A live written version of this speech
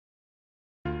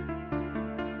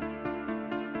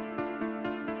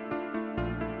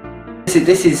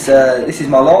This is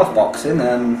my life, boxing.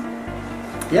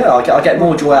 Yeah, I get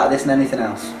more joy out of this than anything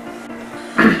else.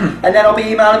 And then I'll be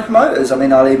emailing promoters. I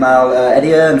mean, I'll email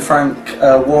Eddie and Frank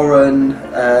Warren.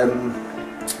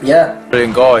 Yeah.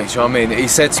 Brilliant guy. Do you know what I mean? He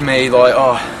said to me like,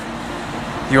 "Oh,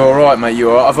 you're all right, mate.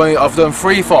 You're all right. I've done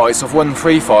 3 fights. I've won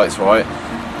 3 fights, right?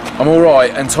 I'm all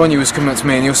right." And Tony was coming up to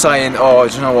me and he was saying, "Oh,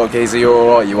 do you know what, Geezer? You're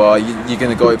all right. You are. You're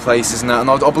going to go places and that." And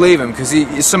I believe him because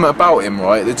it's something about him,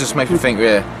 right? That just makes me think,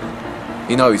 yeah,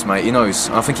 he knows, mate. He knows.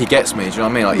 I think he gets me. Do you know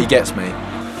what I mean? Like, he gets me.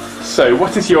 So,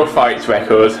 what is your fight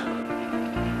record?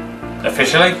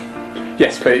 Officially?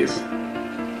 Yes, please.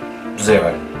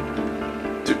 0.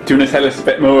 Do you want to tell us a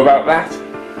bit more about that?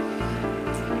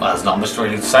 Well, there's not much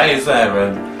really to say, is there?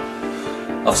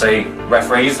 Obviously,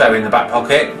 referees, they're in the back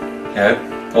pocket. You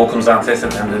know, all comes down to this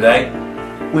at the end of the day.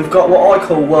 We've got what I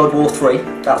call World War III.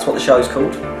 That's what the show's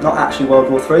called. Not actually World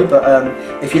War III, but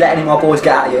if you let any of my boys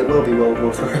get at you, it will be World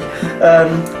War III.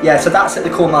 Yeah, so that's at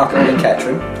the Corn Market Hall in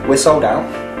Kettering. We're sold out.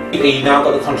 You now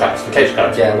got the contracts for Cage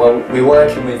Coach? Yeah, well, we're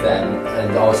working with them,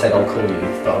 and I said I'll call you,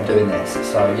 but I'm doing this,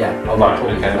 so yeah, I'll call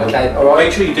you. Okay, all right.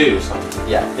 Make sure you do this time.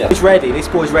 Yeah. He's ready. This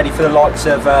boy's ready for the likes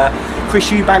of Chris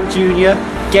Eubank Jr.,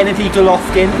 Gennady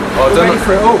Golovkin. We're ready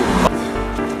for it all.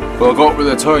 Well, I got rid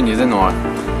of Tony, didn't I?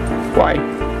 Why?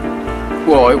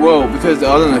 Well, because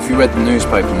I don't know if you read the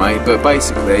newspaper, mate, but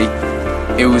basically,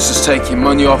 it was just taking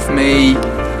money off me.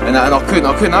 And I couldn't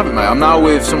have it, mate. I'm now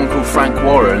with someone called Frank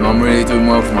Warren, and I'm really doing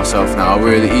well for myself now.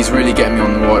 He's really getting me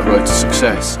on the right road to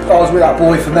success. I was with that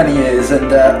boy for many years, and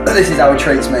this is how he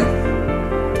treats me.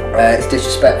 It's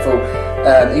disrespectful.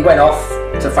 He went off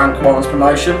to Frank Warren's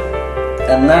promotion,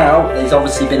 and now he's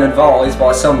obviously been advised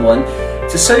by someone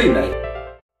to sue me.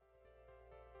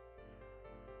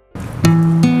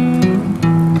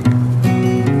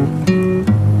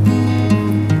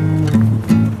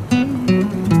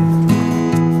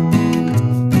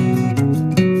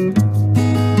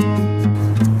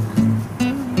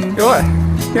 Right.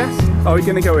 Yes. Are we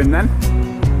going to go in then?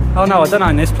 Oh no, I don't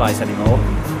own this place anymore.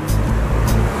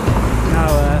 No,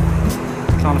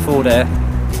 can't afford it.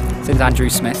 It's Andrew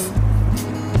Smith.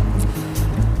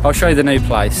 I'll show you the new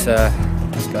place.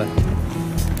 Let's go.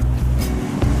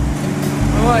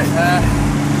 Alright,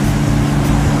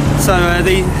 so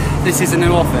this is the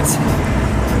new office.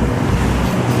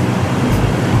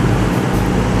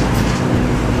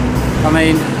 I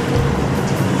mean,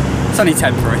 it's only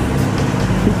temporary.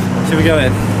 Should we go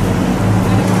in?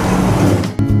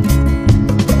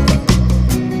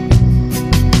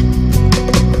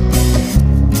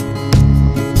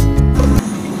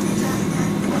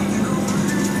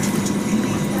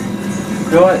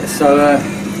 Right, so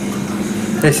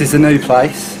this is the new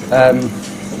place.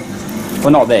 Well,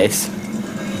 not this.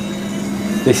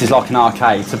 This is like an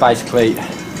arcade. So basically,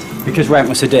 because rent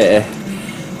was so dear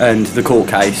and the court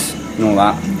case and all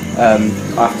that, I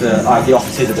have the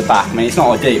offices at the back. I mean, it's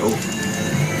not ideal,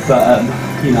 but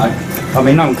you know, I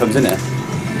mean, no one comes in it,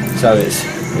 so it's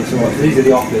alright. So these are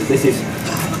the offices.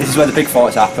 This is where the big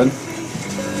fights happen.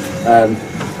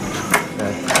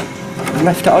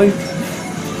 Left it open.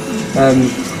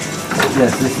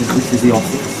 Yes, this is the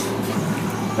office.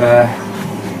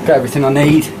 Got everything I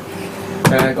need.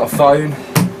 Got a phone,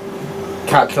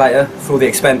 calculator for all the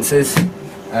expenses.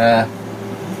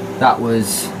 That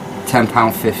was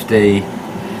 £10.50.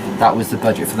 That was the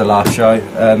budget for the last show.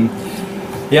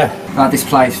 Yeah, I've had this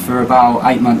place for about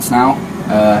 8 months now.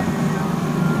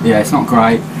 Yeah, it's not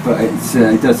great, but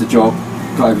it does the job.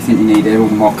 Got everything you need here, all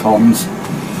the mod cons.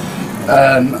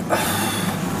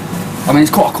 I mean,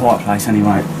 it's quite a quiet place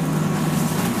anyway.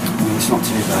 I mean, it's not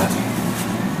too bad.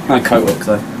 No coat work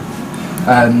though.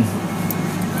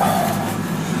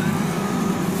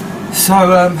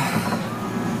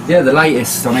 Yeah, the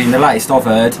latest I've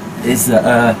heard is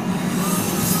that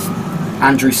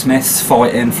Andrew Smith's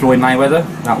fighting Floyd Mayweather.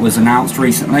 That was announced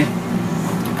recently.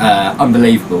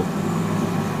 Unbelievable.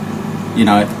 You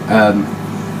know,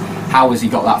 how has he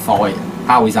got that fight?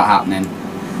 How is that happening?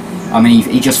 I mean,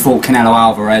 he just fought Canelo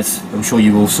Alvarez, I'm sure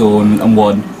you all saw, and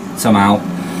won somehow.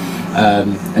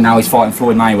 And now he's fighting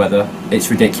Floyd Mayweather. It's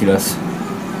ridiculous.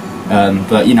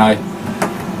 But you know,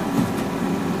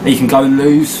 he can go and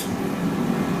lose,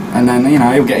 and then you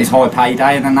know he'll get his high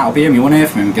payday, and then that'll be him. You won't hear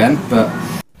from him again. But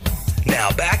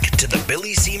now back to the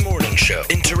Billy C Morning Show.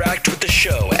 Interact with the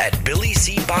show at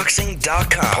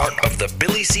BillyCBoxing.com, part of the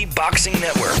Billy C Boxing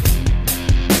Network.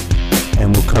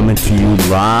 And we're coming to you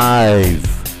live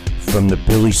from the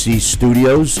Billy C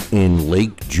Studios in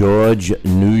Lake George,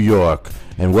 New York.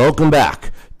 And welcome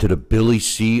back to the Billy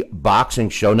C Boxing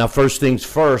Show. Now, first things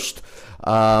first,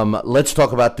 Let's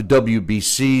talk about the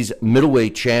WBC's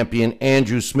middleweight champion,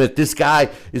 Andrew Smith. This guy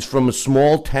is from a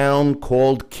small town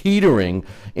called Kettering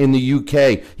in the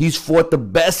UK. He's fought the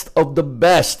best of the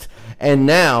best, and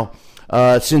now,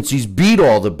 since he's beat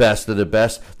all the best of the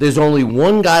best, there's only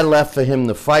one guy left for him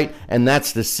to fight, and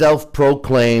that's the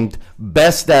self-proclaimed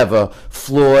best ever,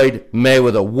 Floyd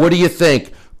Mayweather. What do you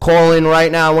think? Call in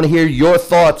right now. I want to hear your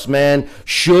thoughts, man.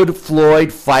 Should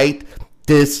Floyd fight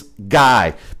this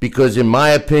guy? Because in my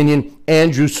opinion,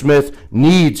 Andrew Smith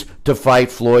needs to fight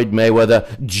Floyd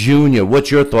Mayweather Jr. What's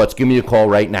your thoughts? Give me a call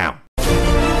right now.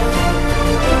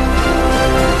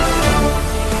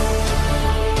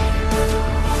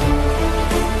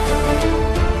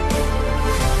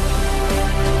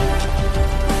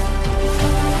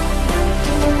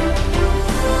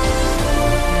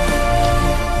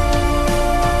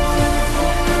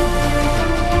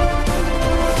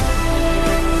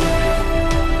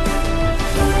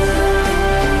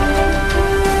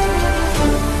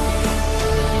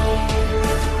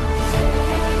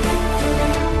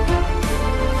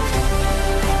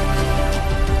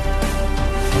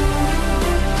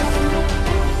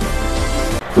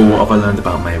 Well, what have I learned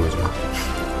about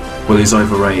Mayweather? Well, he's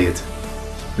overrated.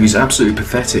 He's absolutely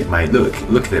pathetic, mate. Look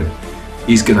at him.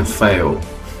 He's gonna fail.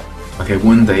 Okay,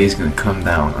 one day he's gonna come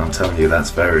down. I'm telling you,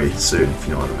 that's very soon, if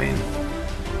you know what I mean.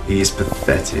 He is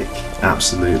pathetic.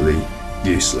 Absolutely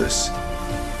useless.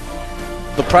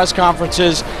 The press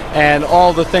conferences and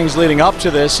all the things leading up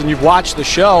to this, and you've watched the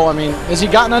show. I mean, has he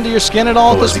gotten under your skin at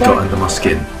all at this point? point? Has he got under my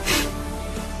skin?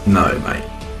 No, mate.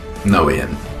 No,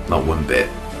 Ian. Not one bit.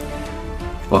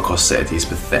 Like I said, he's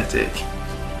pathetic.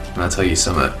 And I'll tell you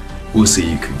something, we'll see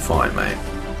you can fight, mate.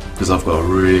 Because I've got a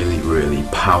really, really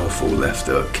powerful left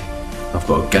hook. I've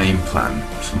got a game plan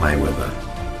for Mayweather.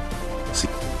 See.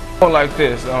 Like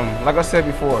this, like I said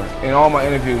before in all my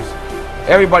interviews,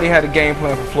 everybody had a game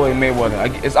plan for Floyd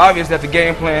Mayweather. It's obvious that the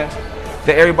game plan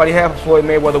that everybody had for Floyd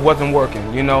Mayweather wasn't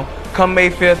working, you know. Come May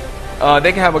 5th,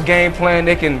 they can have a game plan,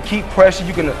 they can keep pressure,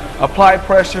 you can apply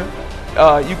pressure.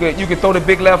 You can throw the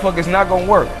big left hook. It's not gonna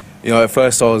work. You know, at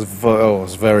first I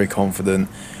was very confident,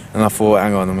 and I thought,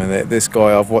 hang on a minute, this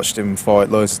guy, I've watched him fight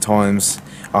loads of times.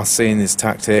 I've seen his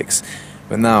tactics,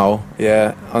 but now,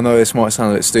 yeah, I know this might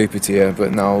sound a bit stupid to you,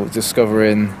 but now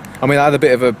discovering, I mean, I had a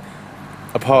bit of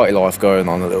a party life going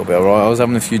on a little bit, alright? I was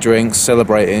having a few drinks,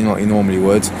 celebrating like you normally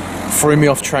would. Threw me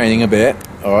off training a bit,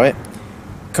 alright?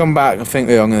 Come back, I think,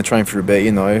 yeah, I'm going to train for a bit,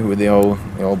 you know, with the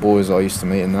old boys I used to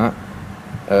meet and that.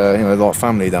 You know, like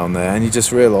family down there, and you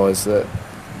just realise that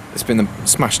it's been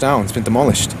smashed down, it's been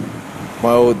demolished.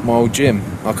 My old gym,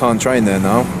 I can't train there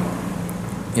now,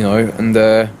 you know, and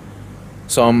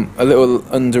so I'm a little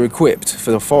under-equipped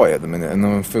for the fight at the minute, and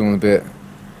I'm feeling a bit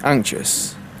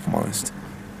anxious, if I'm honest.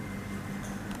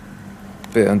 A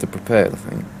bit underprepared, I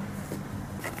think.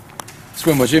 It's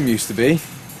where my gym used to be.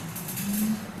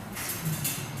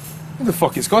 What the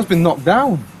fuck, this guy's been knocked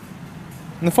down.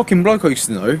 And the fucking bloke I used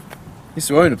to know, used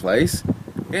to own a place,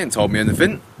 he ain't told me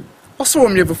anything. I saw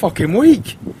him the other fucking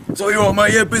week. He's like, you alright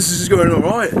mate, yeah, business is going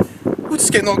alright. We'll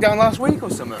just get knocked down last week or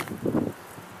something.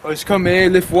 I just come here,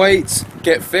 lift weights,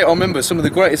 get fit. I remember some of the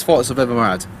greatest fights I've ever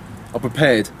had. I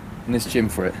prepared in this gym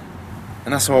for it.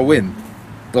 And that's how I win.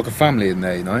 Like a family in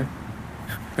there, you know.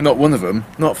 And not one of them,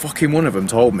 not fucking one of them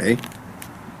told me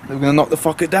they were going to knock the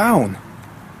fucker down.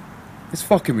 It's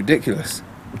fucking ridiculous.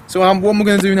 So what am I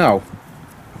going to do now?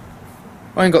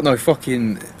 I ain't got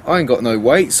no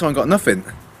weights, I ain't got nothing.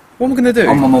 What am I going to do?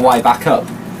 I'm on my way back up.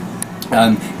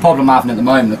 Problem I'm having at the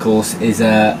moment, of course, is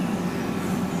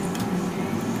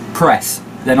press.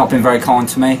 They're not been very kind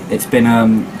to me. It's been,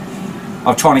 I'm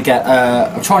trying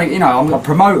to, you know, I'm a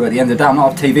promoter at the end of the day. I'm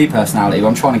not a TV personality, but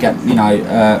I'm trying to get, you know,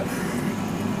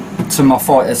 some of my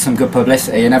fighters some good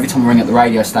publicity, and every time I ring at the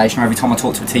radio station or every time I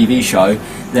talk to a TV show,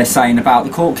 they're saying about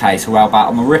the court case or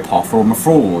about I'm a rip-off or I'm a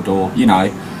fraud or, you know.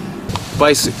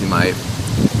 Basically, mate,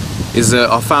 is that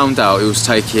I found out it was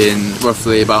taking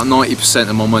roughly about 90%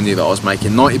 of my money that I was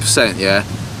making. 90%, yeah?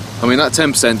 I mean, that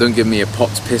 10% don't give me a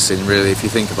pot to piss in, really, if you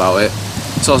think about it.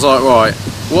 So I was like, right,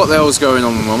 what the hell's going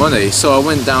on with my money? So I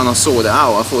went down, I sorted it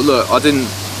out. I thought, look, I didn't,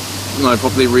 you know,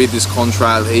 properly read this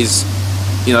contract.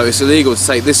 You know, it's illegal to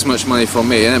take this much money from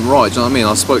me. And then, right, do you know what I mean?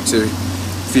 I spoke to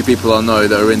a few people I know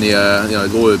that are in the, you know,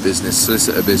 lawyer business,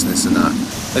 solicitor business and that.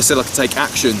 They said I could take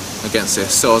action against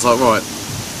this. So I was like, right,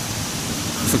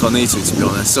 I think I need to be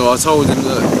honest. So I told him,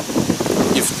 look,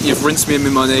 you've rinsed me in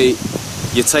my money,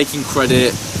 you're taking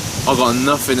credit, I've got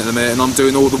nothing at the minute and I'm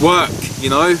doing all the work, you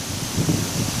know?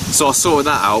 So I sorted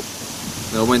that out.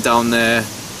 You know, I went down there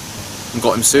and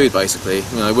got him sued, basically.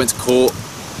 You know, went to court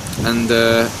and,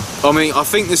 I mean, I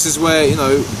think this is where, you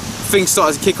know, things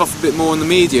started to kick off a bit more in the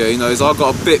media, you know, as I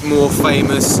got a bit more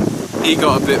famous, he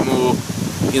got a bit more,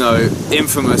 you know,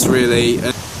 infamous really.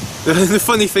 And the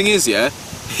funny thing is, yeah,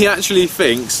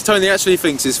 Tony actually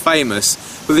thinks he's famous,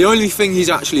 but the only thing he's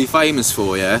actually famous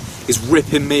for, yeah, is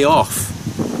ripping me off.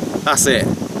 That's it.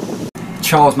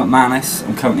 Charles McManus,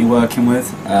 I'm currently working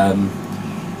with.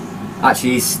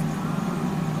 Actually, it's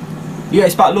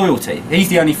about loyalty. He's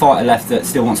the only fighter left that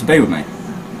still wants to be with me.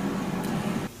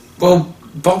 Well,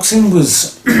 boxing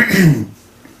was it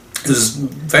was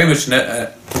very much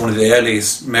one of the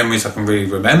earliest memories I can really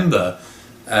remember.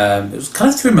 It was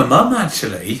kind of through my mum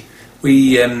actually.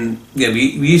 We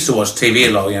used to watch TV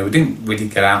a lot. You know, we didn't really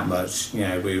get out much. You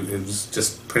know, it was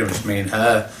just pretty much me and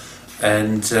her.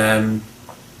 And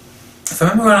if I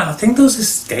remember right, I think there was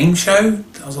this game show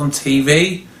that was on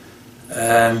TV.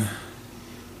 I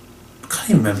can't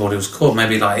even remember what it was called.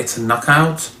 Maybe like It's a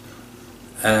Knockout.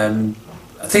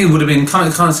 I think it would have been kind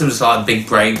of similar to like Big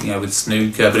Break, you know, with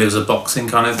snooker, but it was a boxing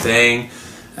kind of thing.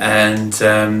 And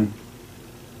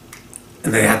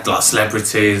they had like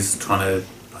celebrities trying to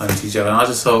punch each other, and I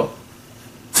just thought,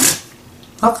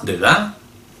 I can do that.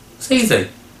 It's easy.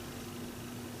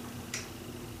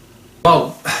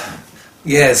 Well,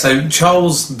 yeah. So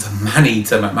Charles the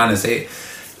Man-Eater McManus, it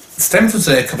stemmed from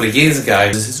a couple of years ago.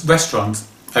 There's this restaurant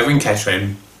over in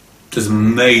Kettering. Does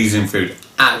amazing food.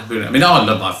 Absolutely. I mean, I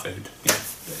love my food. Yeah,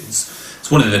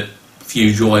 it's one of the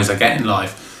few joys I get in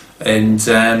life, and.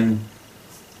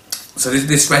 So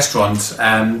this restaurant,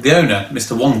 the owner,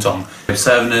 Mr. Wongtong, was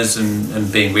serving us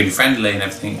and being really friendly and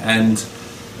everything. And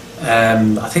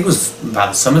I think it was about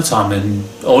the summertime, and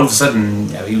all of a sudden,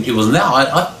 you know, he wasn't there.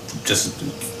 I just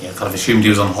kind of assumed he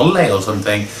was on holiday or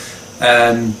something.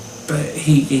 But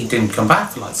he didn't come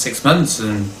back for like 6 months,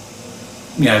 and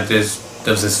you know, there was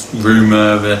this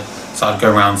rumour that started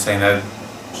going around saying that,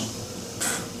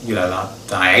 you know,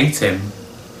 that I ate him.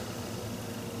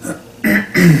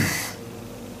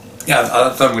 Yeah,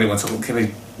 I don't really want to talk. Can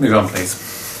we move on, please?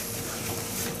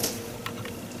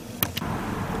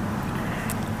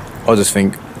 I just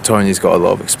think Tony's got a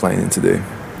lot of explaining to do.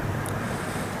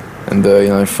 And you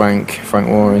know, Frank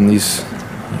Warren, he's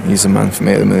the man for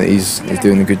me at the minute. He's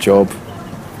doing a good job.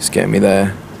 He's getting me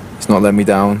there. He's not letting me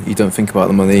down. He don't think about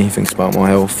the money. He thinks about my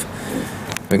health.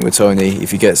 I think with Tony, if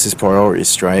he gets his priorities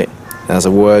straight and has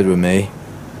a word with me,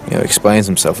 you know, explains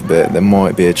himself a bit, there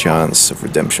might be a chance of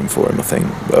redemption for him, I think.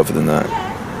 But other than that,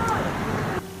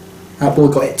 that boy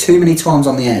got hit too many times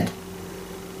on the head.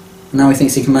 Now he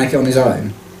thinks he can make it on his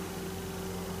own.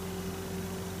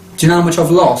 Do you know how much I've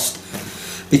lost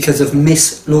because of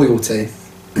misloyalty?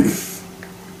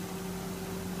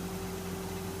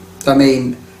 I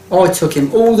mean, I took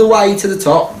him all the way to the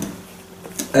top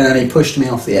and he pushed me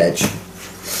off the edge.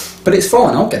 But it's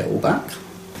fine, I'll get it all back.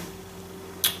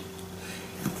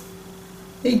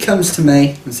 He comes to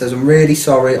me and says, I'm really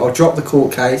sorry, I'll drop the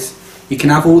court case, you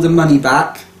can have all the money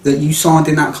back that you signed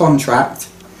in that contract.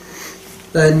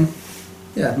 Then,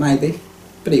 yeah, maybe.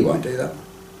 But he won't do that.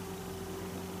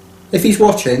 If he's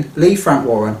watching, leave Frank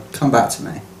Warren, come back to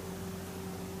me.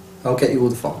 I'll get you all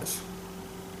the fights.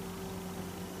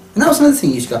 And that was another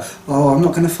thing, he used to go, oh, I'm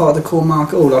not going to fight the Cormac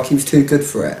at all, like he was too good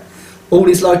for it. All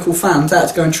his local fans had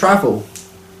to go and travel.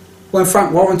 When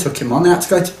Frank Warren took him on, they had to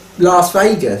go to Las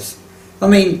Vegas. I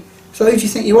mean, so who do you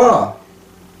think you are?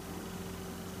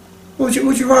 Would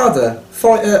you rather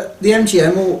fight at the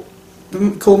MGM or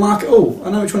the Cormac at all? I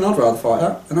know which one I'd rather fight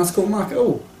at, and that's Cormac at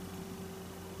all.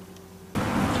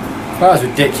 That was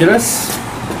ridiculous.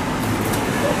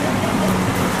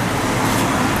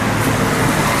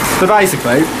 So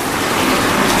basically,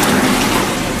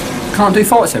 can't do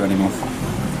fights here anymore.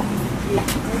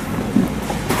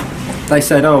 They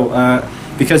said, oh,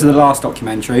 because of the last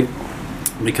documentary,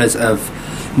 because of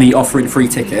me offering free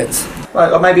tickets.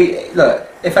 Right, or maybe, look,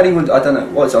 if anyone, I don't know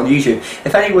what's on YouTube,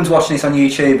 if anyone's watching this on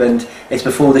YouTube and it's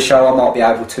before the show, I might be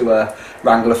able to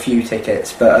wrangle a few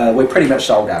tickets, but we're pretty much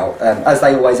sold out, as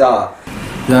they always are.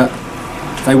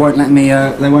 They won't let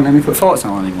me put fights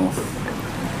on anymore.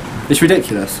 It's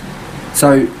ridiculous.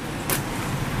 So,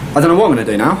 I don't know what I'm going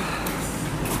to do now.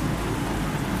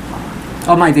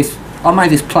 I made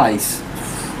this place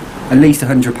at least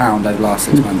 £100 over the last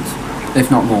 6 months,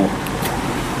 if not more.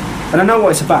 And I know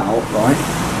what it's about, right?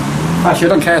 Actually, I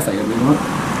don't care if they get me,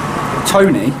 right?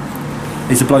 Tony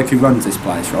is the bloke who runs this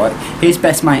place, right? His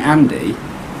best mate Andy,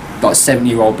 like a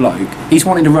 70-year-old bloke, he's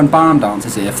wanted to run barn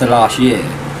dances here for the last year.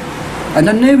 And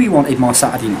I knew he wanted my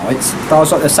Saturday nights, but I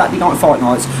was like, the Saturday night fight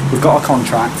nights, we've got a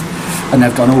contract. And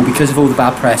they've gone, oh, because of all the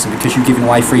bad press and because you're giving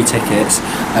away free tickets,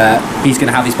 he's going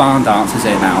to have his barn dances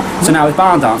here now. So now his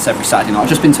barn dance every Saturday night, I've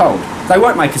just been told. They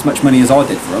won't make as much money as I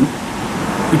did for them.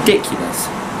 ridiculous.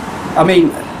 I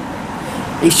mean,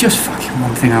 it's just fucking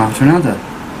one thing after another.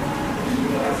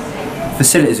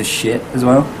 Facilities are shit as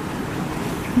well.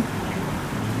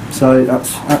 So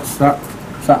that's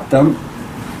that done.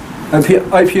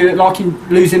 Hope you're liking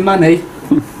losing money.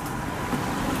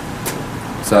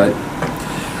 So.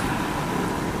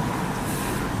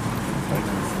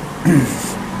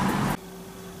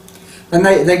 And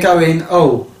they're going,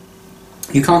 oh,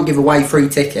 you can't give away free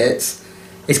tickets,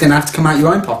 it's going to have to come out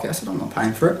your own pocket. I said, I'm not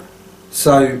paying for it.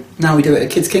 So now we do it at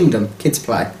Kids Kingdom, Kids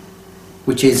Play,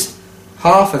 which is,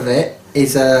 half of it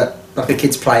is like a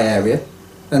kids play area,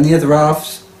 and the other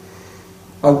half's,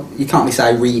 oh, you can't really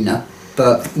say arena,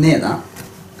 but near that.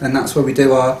 And that's where we do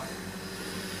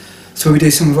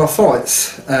some of our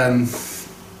fights. And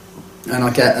I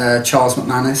get Charles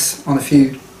McManus on a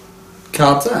few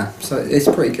cards there, so it's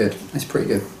pretty good. It's pretty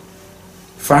good.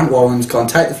 Frank Warren's gone,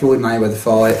 take the Floyd Mayweather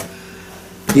fight.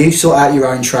 You sort out your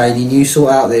own training. You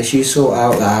sort out this. You sort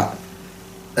out that,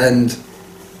 and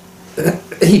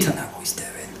he don't know what he's doing.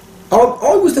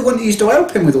 I was the one who used to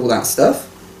help him with all that stuff.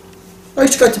 I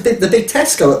used to go to the big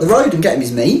Tesco up the road and get him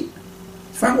his meat.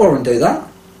 Frank Warren do that,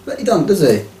 but he don't, does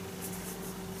he?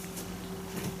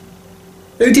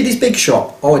 Who did his big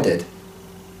shop? I did.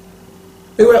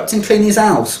 Who helped him clean his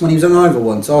house when he was hungover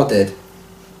once? I did.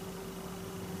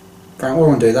 Frank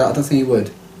Warren do that? I don't think he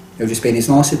would. He'll just be in his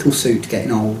nice little suit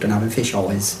getting old and having fish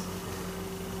eyes.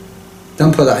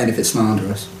 Don't put that in if it's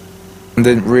slanderous. I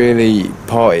didn't really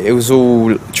party. It was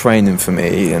all training for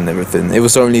me and everything. It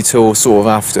was only till sort of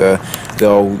after the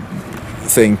whole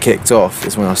thing kicked off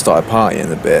is when I started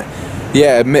partying a bit.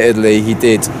 Yeah, admittedly he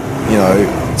did, you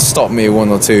know, stop me one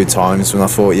or two times when I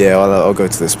thought, yeah, I'll go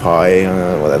to this party,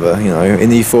 whatever, you know.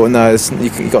 And he thought, no,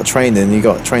 you got training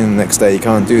the next day, you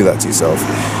can't do that to yourself.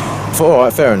 I thought,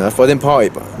 alright, fair enough. I didn't party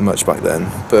much back then,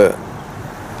 but,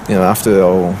 you know, after it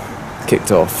all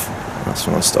kicked off, that's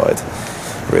when I started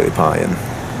really partying.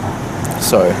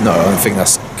 So, no, I don't think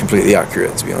that's completely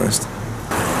accurate, to be honest.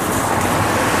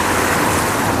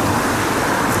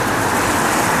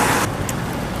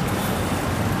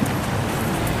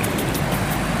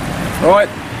 Right.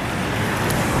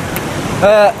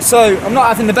 So, I'm not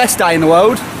having the best day in the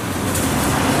world.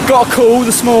 Got a call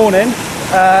this morning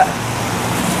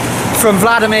from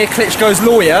Vladimir Klitschko's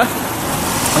lawyer.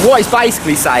 And what he's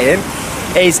basically saying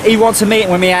is he wants a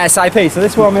meeting with me ASAP. So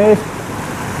this one here,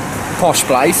 posh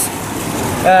place.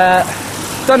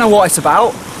 Don't know what it's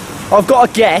about. I've got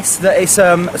to guess that it's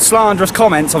slanderous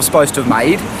comments I'm supposed to have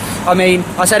made. I mean,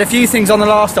 I said a few things on the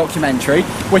last documentary,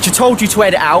 which I told you to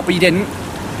edit out, but you didn't.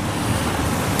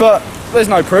 But there's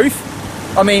no proof.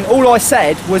 I mean, all I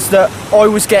said was that I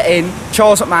was getting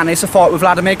Charles McManus a fight with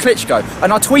Vladimir Klitschko,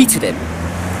 and I tweeted him.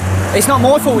 It's not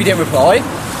my fault he didn't reply.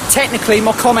 Technically,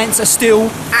 my comments are still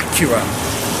accurate.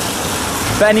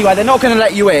 But anyway, they're not going to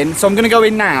let you in, so I'm going to go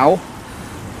in now,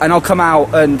 and I'll come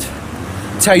out and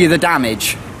tell you the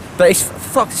damage. But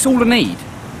it's all I need.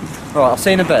 Right, I'll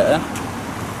see you in a bit.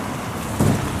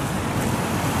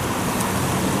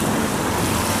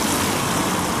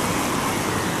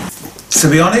 To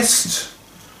be honest,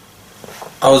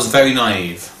 I was very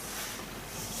naive.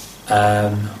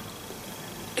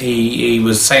 He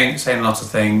was saying lots of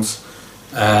things.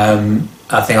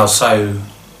 I think I was so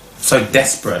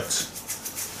desperate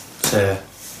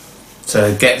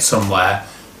to get somewhere.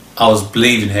 I was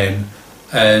believing him,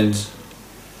 and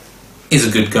he's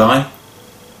a good guy.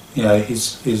 You know,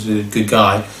 he's a good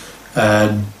guy.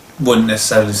 Wouldn't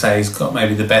necessarily say he's got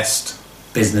maybe the best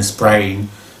business brain,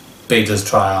 but he does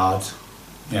try hard.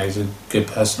 You know, he's a good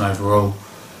person overall.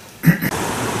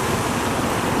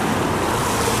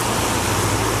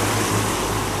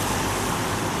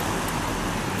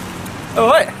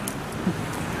 Alright.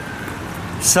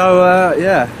 So,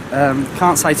 yeah,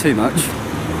 can't say too much.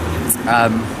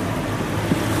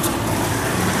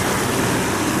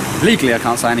 Legally I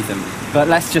can't say anything, but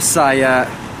let's just say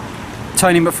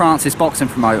Tony McFrancis, boxing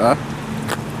promoter,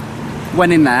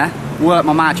 went in there, worked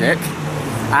my magic,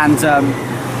 and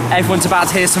everyone's about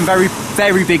to hear some very,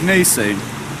 very big news soon.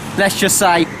 Let's just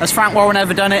say, has Frank Warren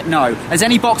ever done it? No. Has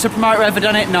any boxer promoter ever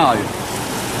done it? No.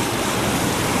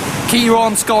 Keep you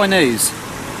on Sky News,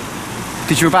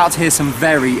 because you're about to hear some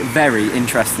very, very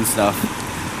interesting stuff.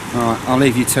 Alright, I'll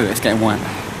leave you to it, it's getting wet.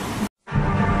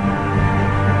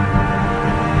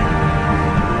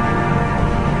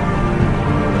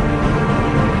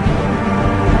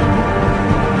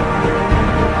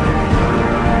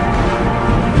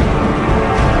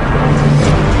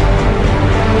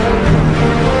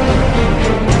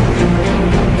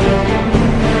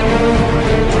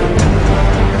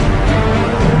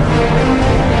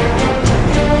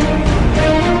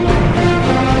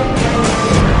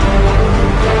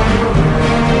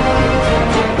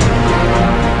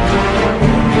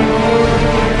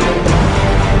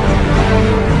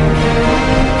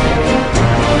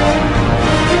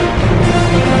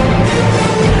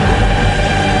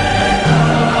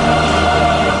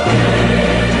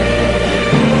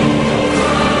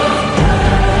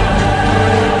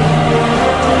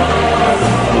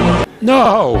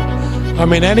 No. I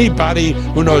mean, anybody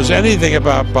who knows anything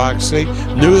about boxing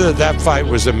knew that that fight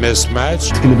was a mismatch.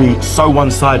 It's going to be so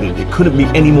one-sided. It couldn't be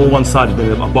any more one-sided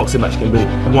than a boxing match can be.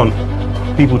 I want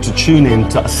people to tune in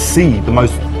to see the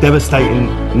most devastating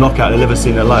knockout they've ever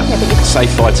seen in their life. Safe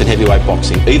fights in heavyweight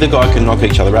boxing. Either guy can knock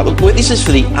each other out. Look, this is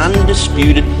for the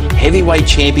undisputed heavyweight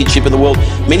championship of the world.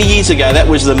 Many years ago, that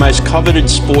was the most coveted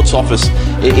sports office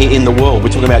in the world. We're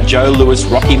talking about Joe Louis,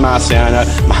 Rocky Marciano,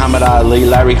 Muhammad Ali,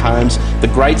 Larry Holmes. The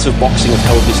greats of boxing have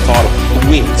held this title.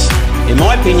 Wins. In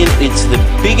my opinion, it's the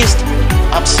biggest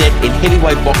upset in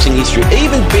heavyweight boxing history,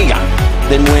 even bigger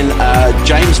than when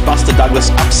James Buster Douglas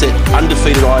upset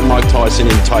undefeated Iron Mike Tyson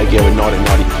in Tokyo in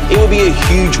 1990. It would be a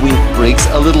huge win. Briggs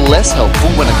a little less helpful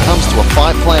when it comes to a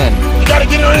fight plan. You gotta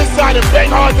get on the inside and bang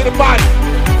hard to the body.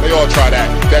 They all try that.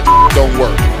 That don't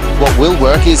work. What will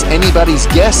work is anybody's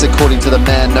guess, according to the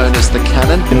man known as the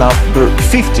Cannon. Number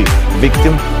 50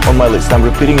 victim on my list. I'm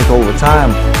repeating it all the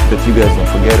time, but you guys don't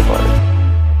forget about it.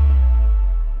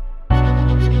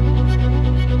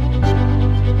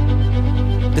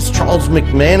 This Charles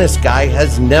McManus guy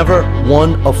has never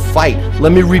won a fight.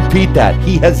 Let me repeat that.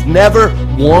 He has never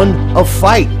won a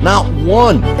fight. Not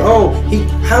one. Oh,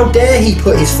 how dare he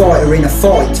put his fighter in a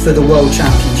fight for the World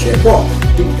Championship? What?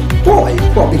 Why?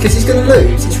 What? Because he's going to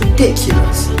lose? It's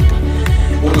ridiculous.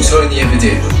 All he ever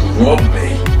did was rob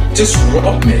me. Just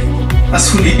rob me.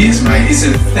 That's what he is, mate. He's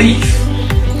a thief.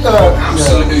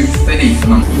 Absolute thief. You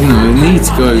know, I need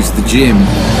to go to the gym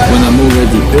when I'm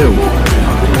already built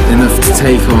enough to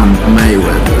take on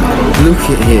Mayweather. Look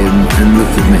at him and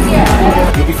look at me.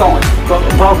 You'll be fine. But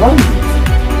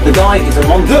the guy is a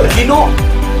monster. Look,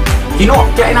 you're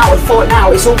not getting out of the fight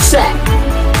now. It's all set.